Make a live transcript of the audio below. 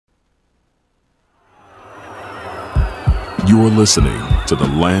You are listening to the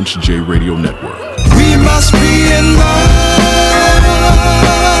Lance J Radio Network. We must be in love.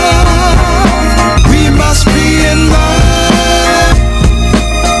 We must be in love.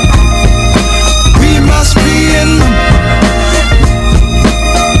 We must be in love.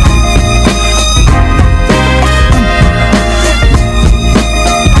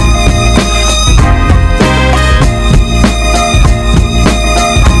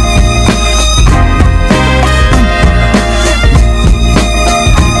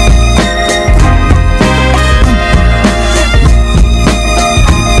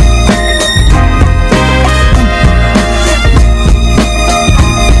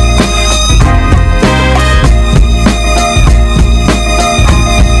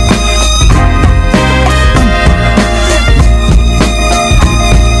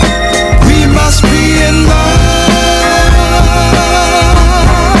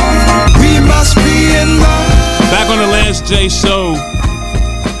 Show.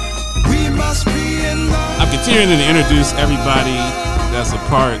 I'm continuing to introduce everybody that's a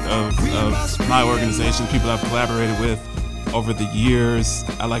part of my organization, people I've collaborated with over the years.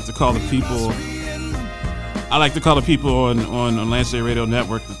 I like to call the people on Lance J Radio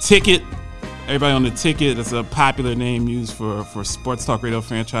Network the Ticket. Everybody on the Ticket is a popular name used for sports talk radio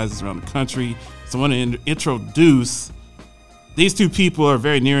franchises around the country. So I want to introduce these two people are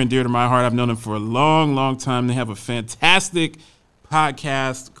very near and dear to my heart. I've known them for a long, long time. They have a fantastic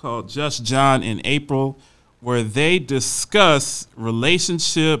podcast called Just John and April, where they discuss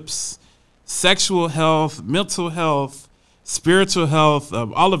relationships, sexual health, mental health, spiritual health,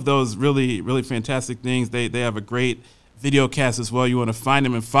 all of those really, really fantastic things. They have a great video cast as well. You want to find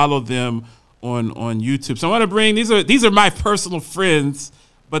them and follow them on YouTube. So I want to bring these are my personal friends.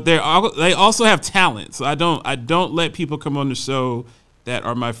 But they also have talent, so I don't let people come on the show that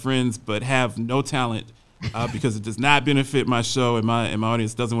are my friends but have no talent because it does not benefit my show and my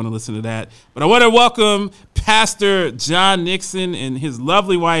audience doesn't want to listen to that. But I want to welcome Pastor John Nixon and his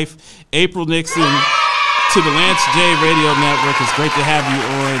lovely wife April Nixon to the Lance J Radio Network. It's great to have you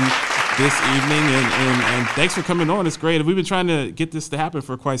on this evening, and thanks for coming on. It's great. We've been trying to get this to happen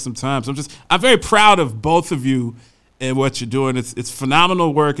for quite some time, so I'm very proud of both of you. And what you're doing, it's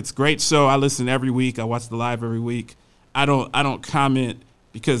phenomenal work. It's a great show. I listen every week. I watch the live every week. I don't comment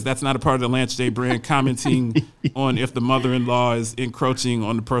because that's not a part of the Lance J brand. Commenting on if the mother-in-law is encroaching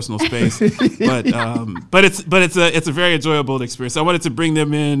on the personal space, but it's a very enjoyable experience. I wanted to bring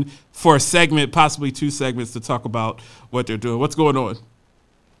them in for a segment, possibly two segments, to talk about what they're doing. What's going on?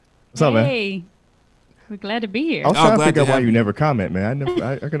 What's up, man? Hey. We're glad to be here. I was trying to figure out why you never comment, man.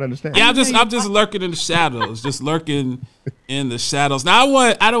 I can understand. Yeah, I'm just lurking in the shadows, just lurking in the shadows. Now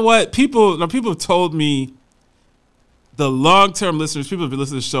I don't want people. Now people have told me, the long-term listeners, people have been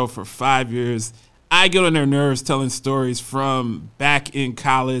listening to the show for 5 years. I get on their nerves telling stories from back in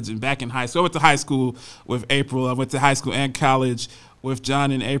college and back in high school. I went to high school with April. I went to high school and college with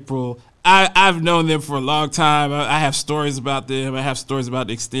John and April. I've known them for a long time. I have stories about them. I have stories about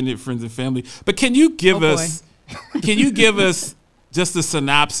extended friends and family. But can you give us just a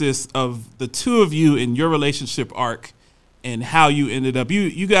synopsis of the two of you in your relationship arc and how you ended up?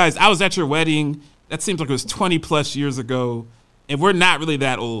 You guys, I was at your wedding. That seems like it was 20 plus years ago, and we're not really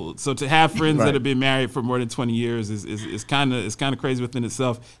that old. So to have friends that have been married for more than 20 years is kind of crazy within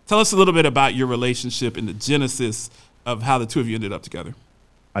itself. Tell us a little bit about your relationship and the genesis of how the two of you ended up together.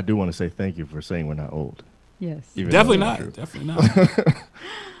 I do want to say thank you for saying we're not old. Yes. Definitely not.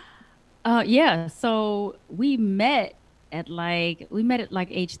 Yeah. So we met at like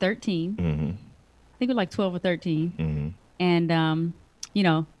age 13. Mm-hmm. I think we were like 12 or 13. Mm-hmm. And,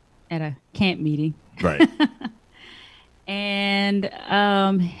 at a camp meeting. Right. And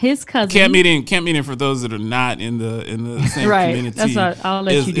his cousin. Camp meeting for those that are not in the same community. That's what I'll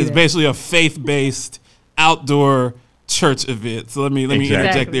let you do. It's basically a faith-based outdoor church event. So let me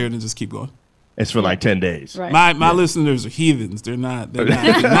interject there and then just keep going. It's for like 10 days. Right. My listeners are heathens. They're not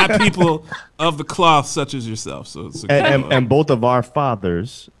people of the cloth such as yourself. So and both of our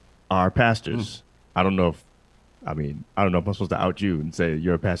fathers are pastors. I don't know if I'm supposed to out you and say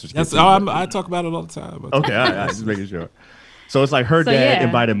you're a pastor's kid. I talk about it all the time. Okay, all right, just making sure. So it's like her dad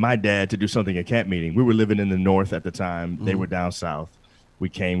invited my dad to do something at camp meeting. We were living in the north at the time. They were down south. We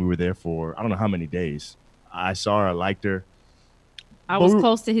were there for I don't know how many days. I saw her, I liked her. I was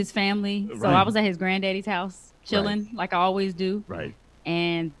close to his family, so I was at his granddaddy's house chilling like I always do. Right.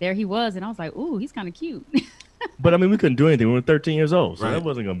 And there he was, and I was like, ooh, he's kind of cute. But we couldn't do anything. We were 13 years old, so that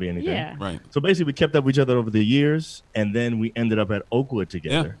wasn't going to be anything. Yeah. Right. So basically, we kept up with each other over the years, and then we ended up at Oakwood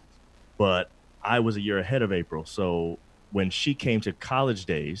together. Yeah. But I was a year ahead of April, so when she came to college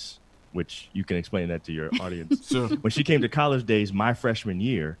days, which you can explain that to your audience. Sure. When she came to college days, my freshman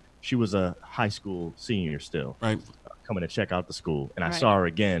year, she was a high school senior still. Right. Coming to check out the school. And I saw her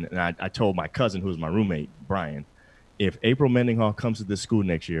again, and I told my cousin, who was my roommate, Brian, if April Mendenhall comes to this school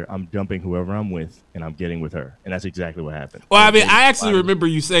next year, I'm dumping whoever I'm with, and I'm getting with her. And that's exactly what happened. Well, I mean, I actually remember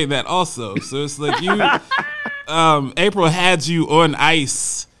you saying that also. So it's like you, April had you on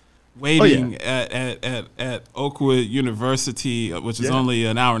ice waiting at Oakwood University, which is only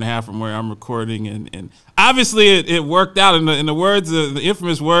an hour and a half from where I'm recording. And obviously it worked out in the words of the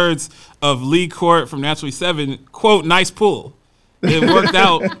infamous words of Lee Court from Naturally 7, quote, nice pull. It worked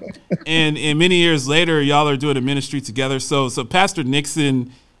out, and many years later, y'all are doing a ministry together. So Pastor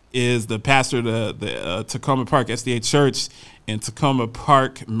Nixon is the pastor of the Tacoma Park SDA Church in Tacoma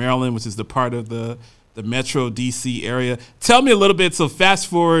Park, Maryland, which is the part of the Metro DC area. Tell me a little bit. So fast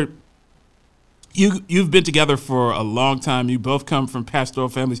forward, you've been together for a long time. You both come from pastoral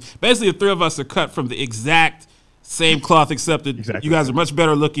families. Basically, the three of us are cut from the exact same cloth, except that you guys are much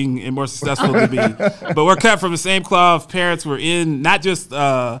better looking and more successful than me. But we're cut from the same cloth. Parents were in not just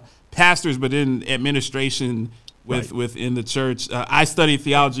pastors, but in administration within the church. I studied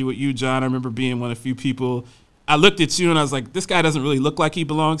theology with you, John. I remember being one of the few people. I looked at you and I was like, this guy doesn't really look like he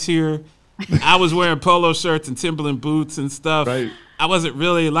belongs here. I was wearing polo shirts and Timberland boots and stuff. Right. I wasn't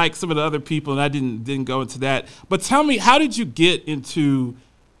really like some of the other people, and I didn't go into that. But tell me, how did you get into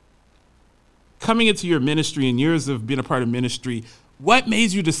coming into your ministry and years of being a part of ministry? What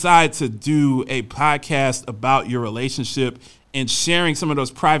made you decide to do a podcast about your relationship and sharing some of those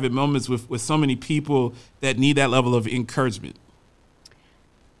private moments with so many people that need that level of encouragement?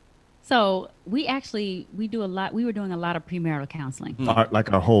 So we do a lot. We were doing a lot of premarital counseling.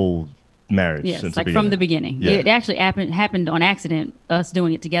 Like our whole marriage. Yes, since like from the beginning. Yeah. It actually happened on accident, us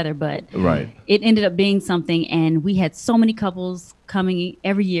doing it together, but it ended up being something, and we had so many couples coming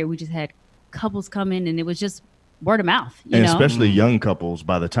every year. We just had couples come in, and it was just word of mouth, you know? Especially young couples.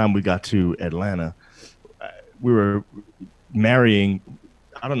 By the time we got to Atlanta, we were marrying,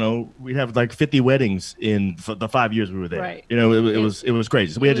 I don't know, we'd have like 50 weddings in the 5 years we were there. Right. You know, it was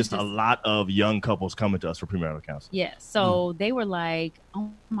crazy. So we had just a lot of young couples coming to us for premarital counseling. Yeah. So they were like,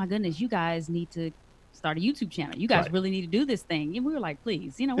 oh my goodness, you guys need to start a YouTube channel. You guys really need to do this thing. And we were like,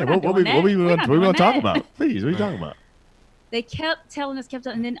 please, you know, we're not doing that. What are we going to talk about? Please, what are you talking about? They kept telling us,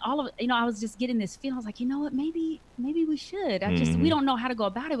 and then all of it, you know, I was just getting this feeling. I was like, you know what, maybe we should. We don't know how to go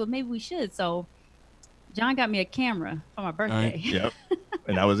about it, but maybe we should. So John got me a camera for my birthday. Yep.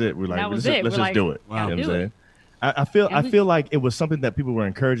 And that was it. We're like, let's just do it. Wow. You know what I'm saying? I feel like it was something that people were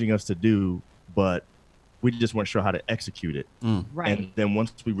encouraging us to do, but we just weren't sure how to execute it. Right. And then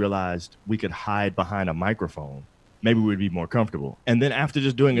once we realized we could hide behind a microphone, maybe we'd be more comfortable. And then after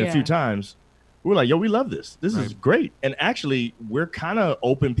just doing it a few times, we were like, yo, we love this. This is great. And actually, we're kind of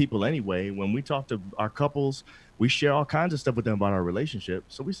open people anyway. When we talk to our couples, we share all kinds of stuff with them about our relationship.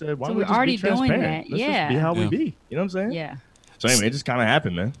 So we said, why don't we just be transparent? Let's just be how we be. You know what I'm saying? Yeah. So anyway, it just kind of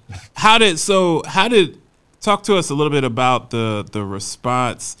happened, man. How did talk to us a little bit about the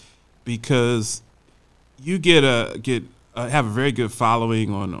response, because you have a very good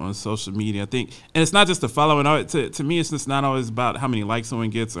following on social media, I think. And it's not just the following. To me, it's just not always about how many likes someone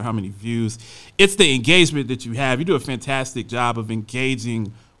gets or how many views. It's the engagement that you have. You do a fantastic job of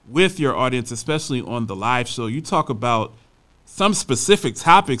engaging with your audience, especially on the live show. You talk about some specific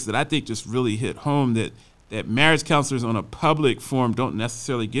topics that I think just really hit home that marriage counselors on a public forum don't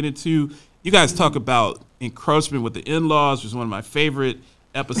necessarily get into. You guys talk about encroachment with the in-laws, which is one of my favorite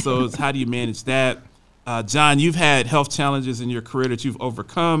episodes. How do you manage that? John, you've had health challenges in your career that you've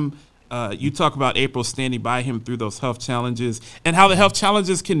overcome. You talk about April standing by him through those health challenges and how the health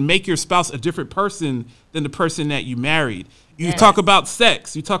challenges can make your spouse a different person than the person that you married. You talk about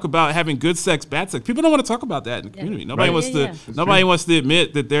sex. You talk about having good sex, bad sex. People don't want to talk about that in the community. Nobody wants to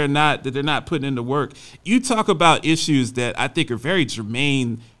admit that they're not putting in the work. You talk about issues that I think are very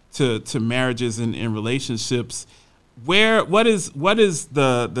germane to marriages and relationships. What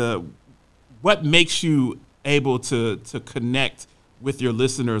makes you able to connect with your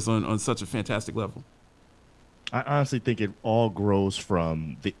listeners on such a fantastic level? I honestly think it all grows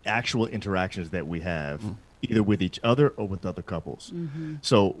from the actual interactions that we have, either with each other or with other couples.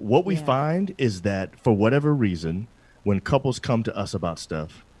 So what we find is that for whatever reason, when couples come to us about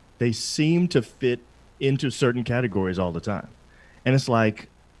stuff, they seem to fit into certain categories all the time. And it's like,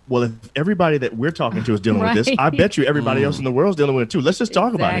 well, if everybody that we're talking to is dealing with this, I bet you everybody else in the world is dealing with it too. Let's just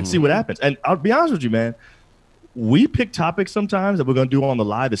talk about it and see what happens. And I'll be honest with you, man, we pick topics sometimes that we're going to do on the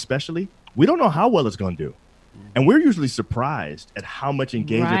live, especially. We don't know how well it's going to do. And we're usually surprised at how much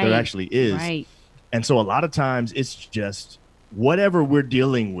engagement there actually is. Right. And so a lot of times it's just whatever we're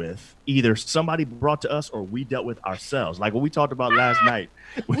dealing with, either somebody brought to us or we dealt with ourselves. Like what we talked about last night.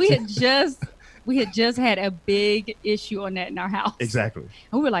 We had just had a big issue on that in our house. Exactly.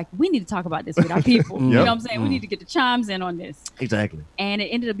 And we were like, we need to talk about this with our people. You know what I'm saying? We need to get the chimes in on this. Exactly. And it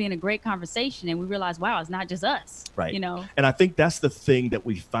ended up being a great conversation. And we realized, wow, it's not just us. Right. You know? And I think that's the thing that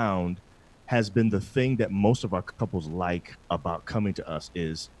we found has been the thing that most of our couples like about coming to us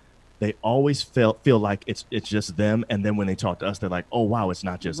is they always feel like it's just them. And then when they talk to us, they're like, oh, wow, it's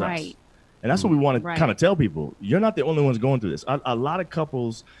not just us. And that's what we want to kind of tell people. You're not the only ones going through this. A lot of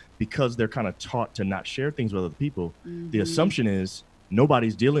couples, because they're kind of taught to not share things with other people, the assumption is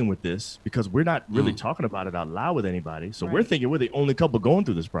nobody's dealing with this because we're not really talking about it out loud with anybody. So we're thinking we're the only couple going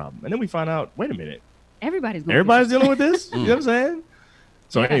through this problem. And then we find out, wait a minute. Everybody's dealing with this? You know what I'm saying?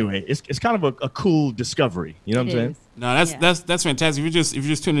 So anyway, it's kind of a cool discovery. You know what I'm saying? No, that's fantastic. If you're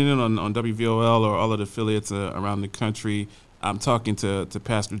just tuning in on WVOL or all of the affiliates around the country, I'm talking to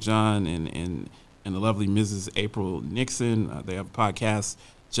Pastor John and the lovely Mrs. April Nixon. They have a podcast,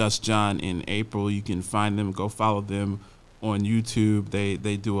 Just John and April. You can find them. Go follow them on YouTube.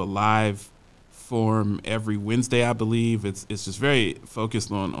 They do a live form every Wednesday, I believe. It's just very focused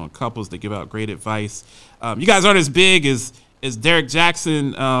on couples. They give out great advice. You guys aren't as big as Derek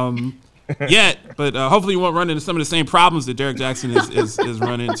Jackson yet, but hopefully you won't run into some of the same problems that Derek Jackson is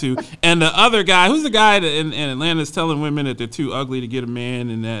run into. And the other guy, who's the guy that in Atlanta is telling women that they're too ugly to get a man,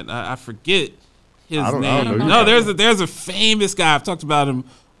 and that I forget his name. No, there's a famous guy. I've talked about him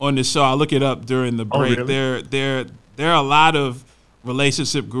on this show. I'll look it up during the break. Oh, really? There are a lot of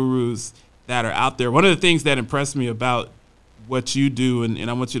relationship gurus that are out there. One of the things that impressed me about what you do, and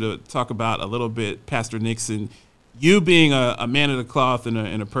I want you to talk about a little bit, Pastor Nixon, you being a man of the cloth and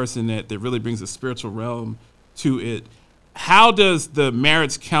a person that really brings a spiritual realm to it. How does the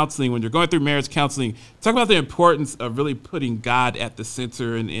marriage counseling, when you're going through marriage counseling, talk about the importance of really putting God at the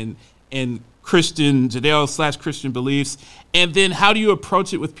center and Christian, Judeo/Christian beliefs, and then how do you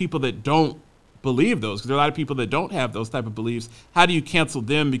approach it with people that don't believe those? Because there are a lot of people that don't have those type of beliefs. How do you counsel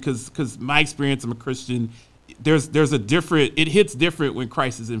them? Because my experience, I'm a Christian. There's a different. It hits different when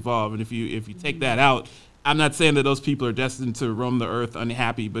Christ is involved, and if you take that out, I'm not saying that those people are destined to roam the earth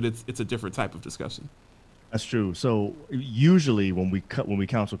unhappy, but it's a different type of discussion. That's true. So usually when we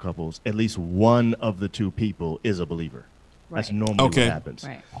counsel couples, at least one of the two people is a believer. Right. That's normally what happens.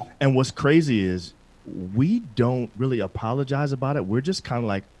 Right. And what's crazy is we don't really apologize about it. We're just kind of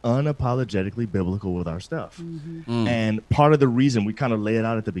like unapologetically biblical with our stuff. Mm-hmm. And part of the reason we kind of lay it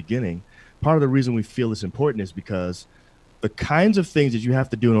out at the beginning, part of the reason we feel it's important is because the kinds of things that you have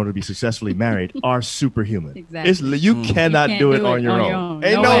to do in order to be successfully married are superhuman. Exactly. You cannot do it on your own.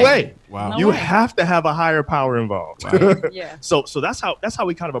 Ain't no way. Wow. You have to have a higher power involved. Wow. Yeah. So that's how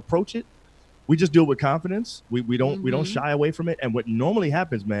we kind of approach it. We just do it with confidence. We don't shy away from it. And what normally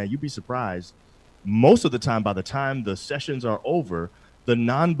happens, man, you'd be surprised. Most of the time, by the time the sessions are over, the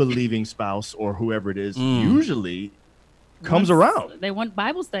non-believing spouse or whoever it is usually comes around. They want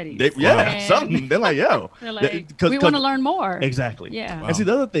Bible studies. Something. They're like, yo. They're like, we want to learn more. Exactly. Yeah. Wow. And see,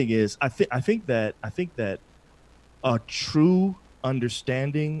 the other thing is, I think that a true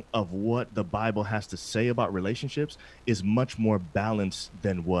understanding of what the Bible has to say about relationships is much more balanced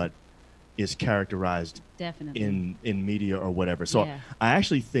than what is characterized in media or whatever. So I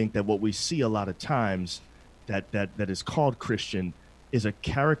actually think that what we see a lot of times that is called Christian is a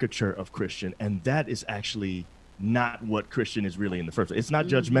caricature of Christian, and that is actually not what Christian is really in the first place. It's not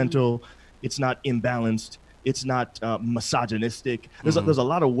judgmental. It's not imbalanced. It's not misogynistic. There's a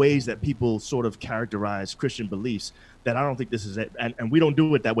lot of ways that people sort of characterize Christian beliefs that I don't think this is it. And we don't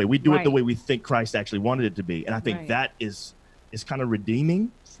do it that way. We do it the way we think Christ actually wanted it to be. And I think that is kind of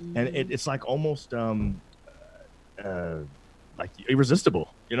redeeming. And it's like almost like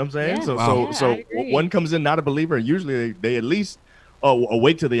irresistible. You know what I'm saying? Yeah. So one comes in not a believer, and usually they at least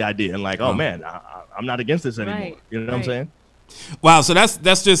awake to the idea and like, oh man, I'm not against this anymore. You know what I'm saying? Wow. So that's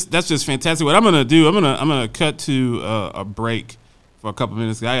just fantastic. What I'm gonna do, I'm gonna cut to a break for a couple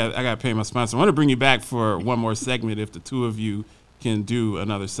minutes. I got to pay my sponsor. I want to bring you back for one more segment. If the two of you can do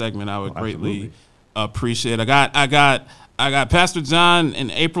another segment, I would greatly appreciate it. I got Pastor John and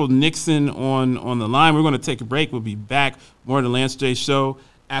April Nixon on the line. We're going to take a break. We'll be back. More of the Lance J Show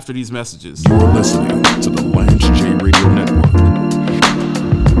after these messages. You're listening to the Lance J Radio Network.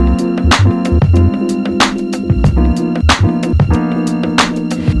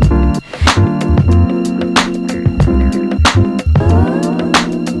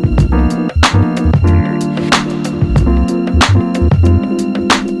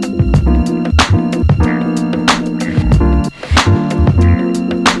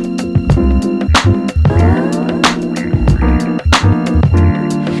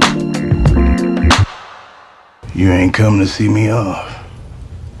 You ain't come to see me off.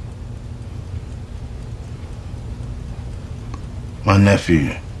 My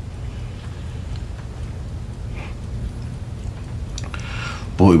nephew.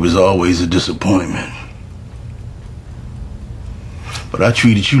 Boy, was always a disappointment. But I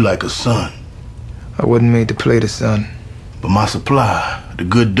treated you like a son. I wasn't made to play the son. But my supply, the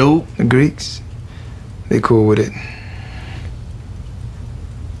good dope. The Greeks, they cool with it.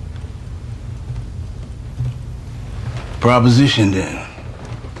 Proposition then.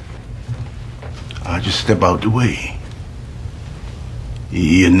 I just step out the way.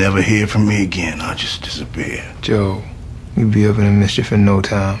 You'll never hear from me again. I'll just disappear. Joe, you'll be up in the mischief in no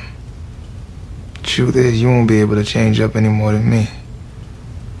time. Truth is, you won't be able to change up any more than me.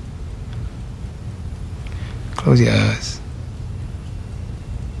 Close your eyes.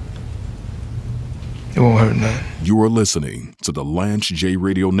 It won't hurt none. You are listening to the Lance J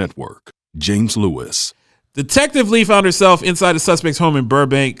Radio Network. James Lewis. Detective Lee found herself inside the suspect's home in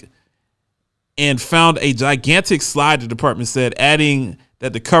Burbank and found a gigantic slide, the department said, adding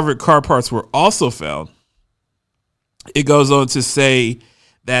that the covered car parts were also found. It goes on to say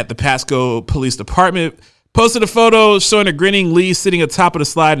that the Pasco Police Department posted a photo showing a grinning Lee sitting atop of the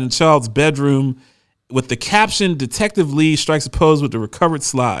slide in the child's bedroom with the caption, Detective Lee strikes a pose with the recovered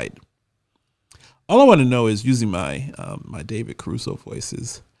slide. All I want to know is, using my my David Caruso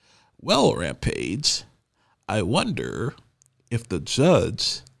voices, well, Rampage, I wonder if the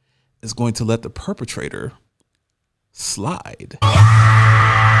judge is going to let the perpetrator slide. You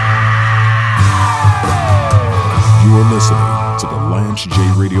are listening to the Lance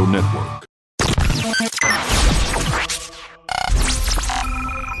J Radio Network.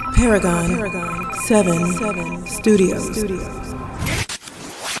 Paragon 7 Studios.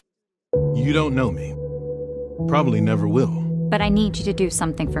 You don't know me. Probably never will. But I need you to do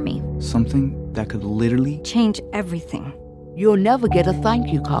something for me. Something that could literally change everything. You'll never get a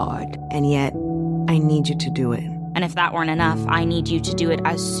thank you card. And yet, I need you to do it. And if that weren't enough, I need you to do it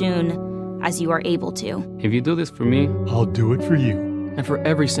as soon as you are able to. If you do this for me, I'll do it for you. And for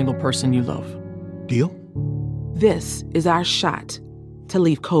every single person you love. Deal? This is our shot to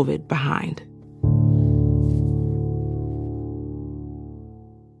leave COVID behind.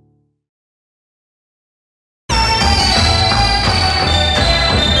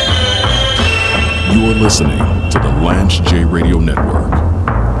 You are listening to the Lance J Radio Network.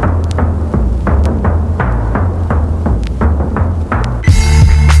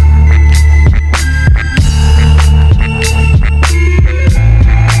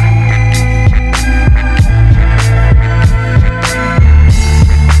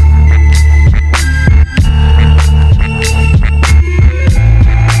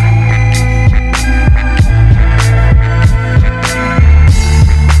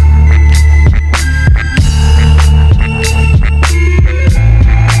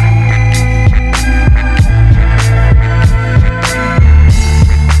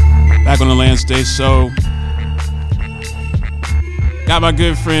 On the Lance J Show, got my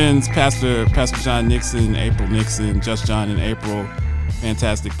good friends Pastor John Nixon, April Nixon, Just John and April,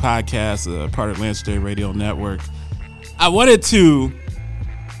 fantastic podcast, part of Lance J Radio Network. I wanted to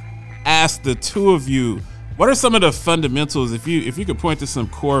ask the two of you, what are some of the fundamentals, if you could point to some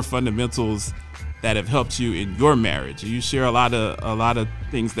core fundamentals that have helped you in your marriage? You share a lot of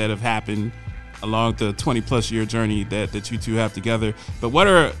things that have happened along the 20 plus year journey that you two have together. But what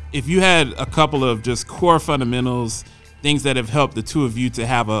are, if you had a couple of just core fundamentals, things that have helped the two of you to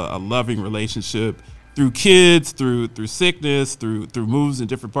have a loving relationship through kids, through sickness, through moves in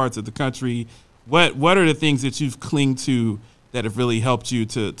different parts of the country, what are the things that you've clinged to that have really helped you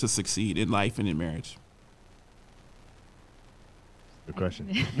to succeed in life and in marriage? Good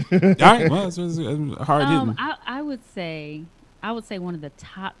question. All right, well, it's hard hitting. I would say one of the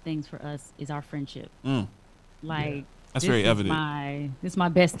top things for us is our friendship. That's very evident. This is my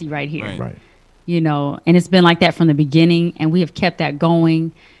bestie right here. Right. You know, and it's been like that from the beginning, and we have kept that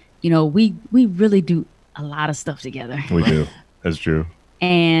going. You know, we really do a lot of stuff together. We do. That's true.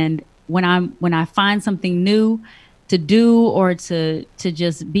 And when I find something new to do or to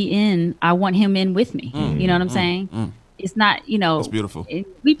just be in, I want him in with me. You know what I'm saying? It's not, you know, that's beautiful.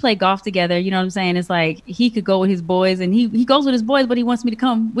 We play golf together. You know what I'm saying? It's like he could go with his boys, and he goes with his boys, but he wants me to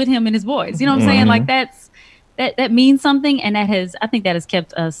come with him and his boys. You know what I'm saying? Like that means something, and I think that has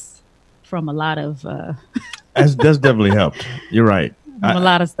kept us from a lot of. That's definitely helped. You're right. A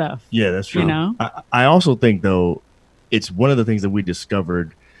lot of stuff. Yeah, that's true. You know. I also think though, it's one of the things that we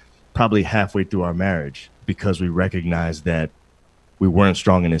discovered probably halfway through our marriage, because we recognized that we weren't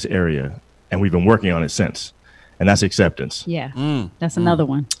strong in this area, and we've been working on it since. And that's acceptance. Yeah, that's another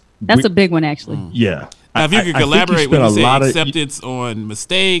one. That's a big one, actually. Yeah. Now, if you could elaborate when you say acceptance on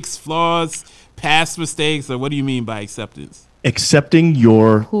mistakes, flaws, past mistakes, or what do you mean by acceptance? Accepting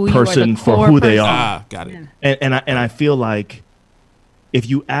your person for who they are. Ah, got it. And I feel like if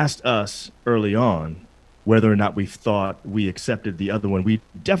you asked us early on whether or not we thought we accepted the other one, we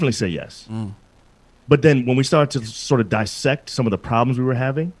definitely say yes. But then when we started to sort of dissect some of the problems we were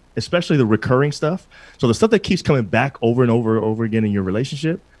having, especially the recurring stuff, so the stuff that keeps coming back over and over again in your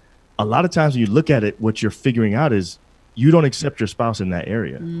relationship, a lot of times when you look at it, what you're figuring out is you don't accept your spouse in that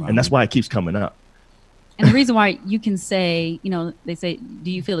area. And that's why it keeps coming up. And the reason why you can say, they say,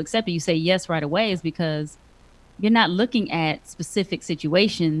 do you feel accepted? You say yes right away is because you're not looking at specific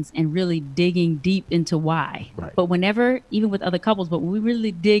situations and really digging deep into why. Right. But whenever, even with other couples, but when we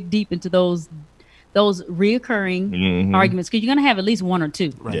really dig deep into those reoccurring arguments, because you're going to have at least one or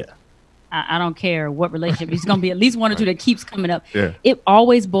two. Right. Yeah. I don't care what relationship. It's going to be at least one or two that keeps coming up. Yeah. It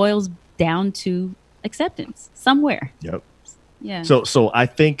always boils down to acceptance somewhere. Yep. Yeah. So I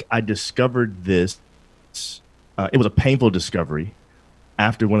think I discovered this. It was a painful discovery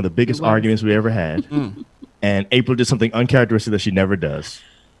after one of the biggest arguments we ever had. And April did something uncharacteristic that she never does.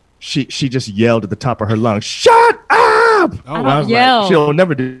 She just yelled at the top of her lungs, "Shut up!" I don't yell. Like, she'll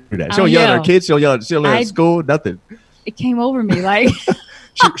never do that. She'll yell at her kids. She'll yell at school. Nothing. It came over me like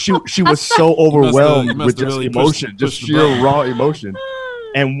she was so overwhelmed with just emotion, just sheer raw emotion,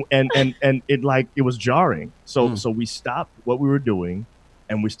 and it was jarring. So we stopped what we were doing,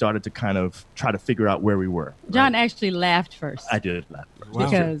 and we started to kind of try to figure out where we were. John actually laughed first. I did laugh first. Wow.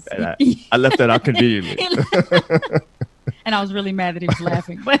 Because I left that out conveniently. And I was really mad that he was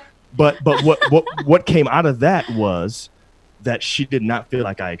laughing. But what came out of that was that she did not feel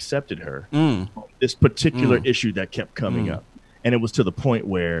like I accepted her. This particular issue that kept coming up. And it was to the point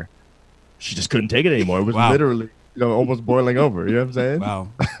where she just couldn't take it anymore. It was literally, almost boiling over. You know what I'm saying? Wow.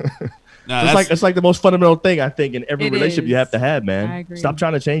 It's like the most fundamental thing I think in every relationship you have to have, man. I agree. Stop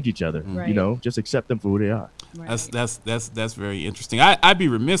trying to change each other. Right. Just accept them for who they are. Right. That's very interesting. I'd be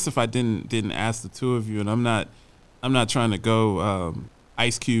remiss if I didn't ask the two of you, and I'm not trying to go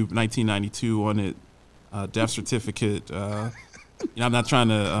Ice Cube 1992 on it, death certificate. I'm not trying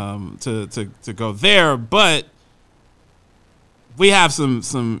to go there, but we have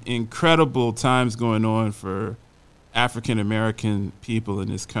some incredible times going on for African American people in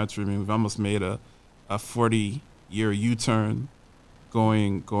this country. I mean, we've almost made a 40-year U-turn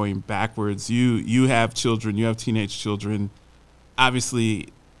going backwards. You have children, you have teenage children. Obviously,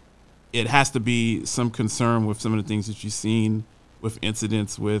 it has to be some concern with some of the things that you've seen with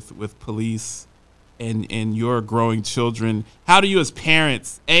incidents with police and your growing children. How do you as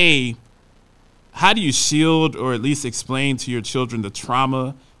parents, how do you shield or at least explain to your children the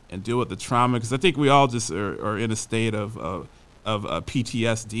trauma and deal with the trauma? Because I think we all just are in a state of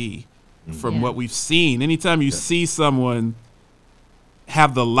PTSD from what we've seen. Anytime you see someone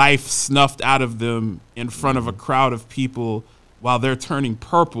have the life snuffed out of them in front of a crowd of people while they're turning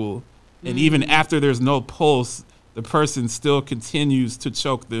purple, and even after there's no pulse, the person still continues to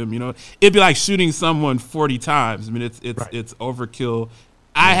choke them. It'd be like shooting someone 40 times. I mean, it's overkill.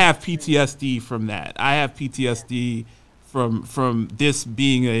 I have PTSD from that. I have PTSD from this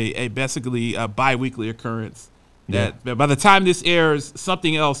being a basically a bi-weekly occurrence. That by the time this airs,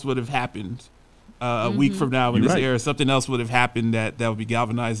 something else would have happened. A week from now, when this airs, something else would have happened that would be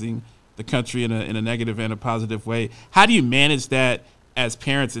galvanizing the country in a negative and a positive way. How do you manage that as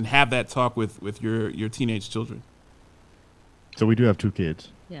parents and have that talk with your teenage children? So we do have two kids.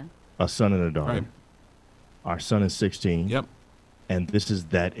 Yeah. A son and a daughter. Right. Our son is 16. Yep. And this is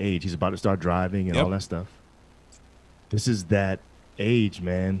that age. He's about to start driving and all that stuff. This is that age,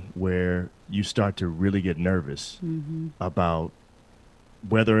 man, where you start to really get nervous about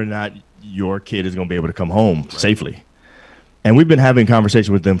whether or not your kid is going to be able to come home safely. And we've been having conversations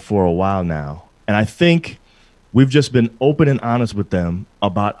with them for a while now. And I think we've just been open and honest with them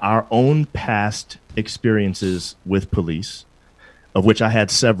about our own past experiences with police, of which I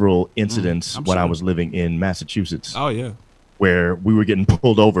had several incidents when I was living in Massachusetts. Oh, yeah. Where we were getting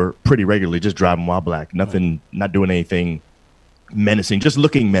pulled over pretty regularly, just driving while black. Nothing, not doing anything menacing, just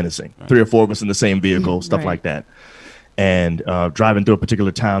looking menacing. Right. 3 or 4 of us in the same vehicle, stuff like that. And driving through a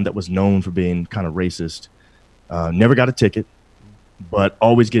particular town that was known for being kind of racist. Never got a ticket, but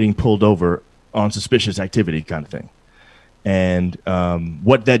always getting pulled over on suspicious activity kind of thing. And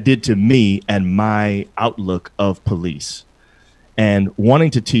what that did to me and my outlook of police, and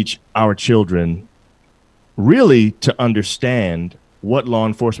wanting to teach our children really to understand what law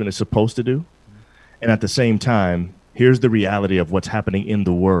enforcement is supposed to do. And at the same time, here's the reality of what's happening in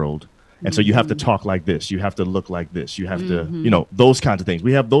the world. And so you have to talk like this. You have to look like this. You have to, those kinds of things.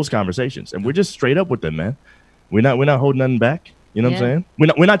 We have those conversations, and we're just straight up with them, man. We're not holding nothing back. You know what I'm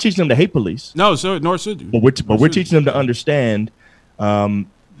saying? We're not teaching them to hate police. No, sir, nor should you. But we're teaching them to understand.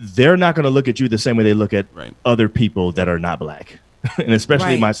 They're not going to look at you the same way they look at other people that are not black, and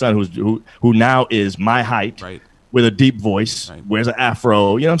especially my son, who now is my height, with a deep voice, wears an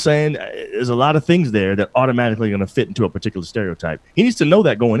afro. You know what I'm saying? There's a lot of things there that automatically going to fit into a particular stereotype. He needs to know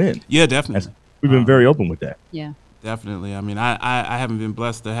that going in. Yeah, definitely. We've been very open with that. Yeah, definitely. I mean, I haven't been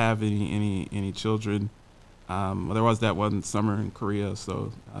blessed to have any children. Well, there was that one summer in Korea.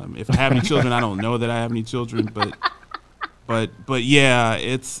 So if I have any children, I don't know that I have any children, but yeah,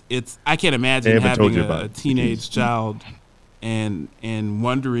 it's I can't imagine having a teenage child and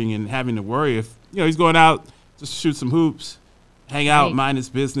wondering and having to worry if he's going out just to shoot some hoops, hang out, mind his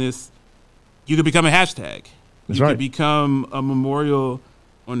business. You could become a hashtag. You could become a memorial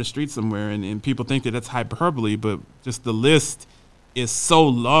on the street somewhere, and people think that that's hyperbole, but just the list is so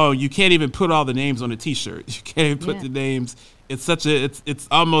long. You can't even put all the names on a T-shirt. You can't even put the names. It's it's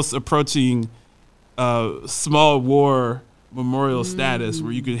almost approaching small war memorial status,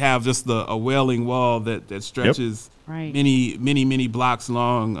 where you could have just a wailing wall that stretches many blocks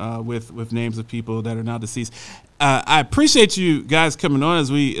long with names of people that are now deceased. I appreciate you guys coming on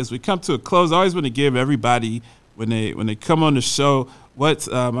as we come to a close. I always want to give everybody when they come on the show what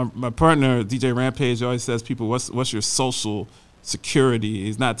my partner DJ Rampage always says, people, what's your social security?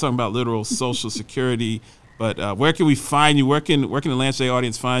 He's not talking about literal social security, but where can we find you? Where can the Lance J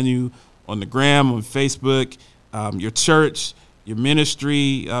audience find you? On the gram, on Facebook, your church, your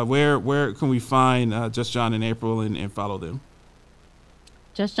ministry. Where can we find Just John and April and follow them?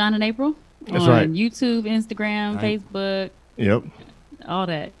 Just John and April? That's on right. YouTube, Instagram, Facebook. Yep. All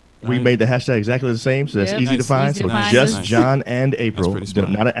that. We made the hashtag exactly the same, so that's easy to find. So Just John and April,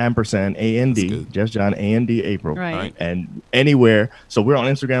 not an ampersand, A-N-D, Just John, A-N-D, April. Right. And anywhere. So we're on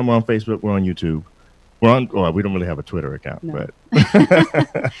Instagram, we're on Facebook, we're on YouTube. We don't really have a Twitter account, but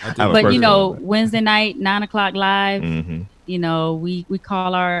but Wednesday night, 9:00 live. We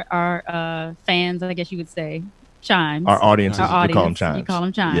call our fans, I guess you would say, chimes. Our audience, we call them chimes. You call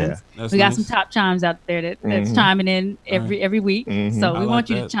them chimes. Yeah. We got some top chimes out there that's chiming in every week. So we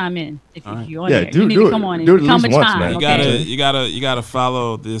want you to chime in if you're on there. You need to come on and become a chime. You gotta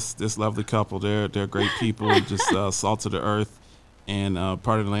follow this lovely couple. They're great people, just salt of the earth. And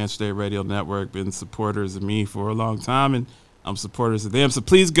part of the Lance J Radio Network, been supporters of me for a long time, and I'm supporters of them. So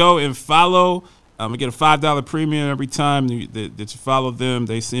please go and follow. I get a $5 premium every time that you follow them.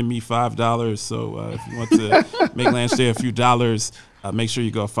 They send me $5. So if you want to make Lance J a few dollars, make sure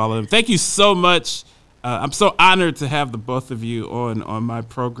you go follow them. Thank you so much. I'm so honored to have the both of you on my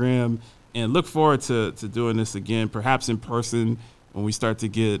program, and look forward to doing this again, perhaps in person when we start to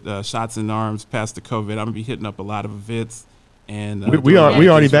get shots in arms past the COVID. I'm gonna be hitting up a lot of events. And we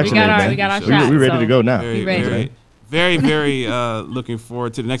already vaccinated, man. We got our shots. We're ready to go now. Very looking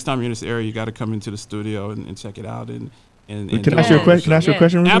forward to the next time you're in this area. You got to come into the studio and check it out. And can I ask you a question? Can I ask you a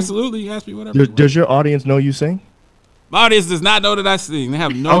question? Absolutely, you ask me whatever. Does your audience know you sing? My audience does not know that I sing. They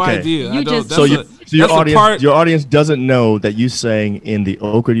have no idea. Your audience doesn't know that you sang in the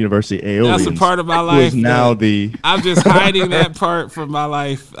Oakland University Aeolians. That's a part of my life. I'm just hiding that part from my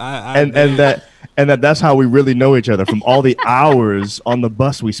life. That's how we really know each other, from all the hours on the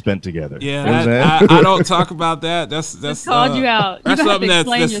bus we spent together. Yeah, I don't talk about that. That's called you out. That's something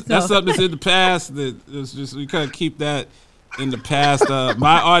that's something that's in the past. We couldn't keep that in the past.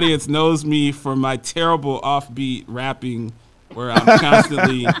 My audience knows me for my terrible offbeat rapping, where I'm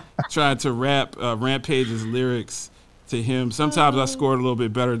constantly trying to rap Rampage's lyrics to him. Sometimes I scored a little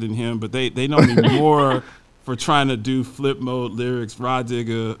bit better than him, but they know me more for trying to do flip mode lyrics, Raw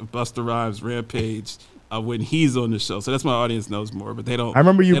Digga, Busta Rhymes, Rampage, when he's on the show. So that's my audience knows more, but they don't. I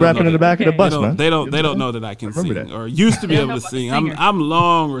remember you rapping in the back of the bus, man. They don't know that I can sing or used to be able to sing. I'm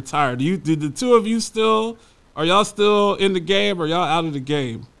long retired. Do the two of you still? Are y'all still in the game, or y'all out of the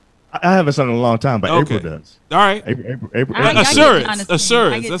game? I haven't sung in a long time, but April does. All right. April. Assurance.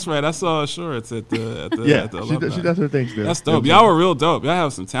 That's right. I saw Assurance at the she does her things there. That's dope. Y'all were real dope. Y'all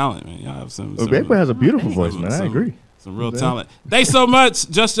have some talent, man. Y'all have some. April has a beautiful voice, man. I agree. Some real talent. Thanks so much,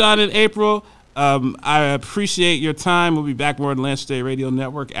 Just John and April. I appreciate your time. We'll be back more on Lance J Radio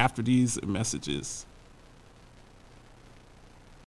Network after these messages.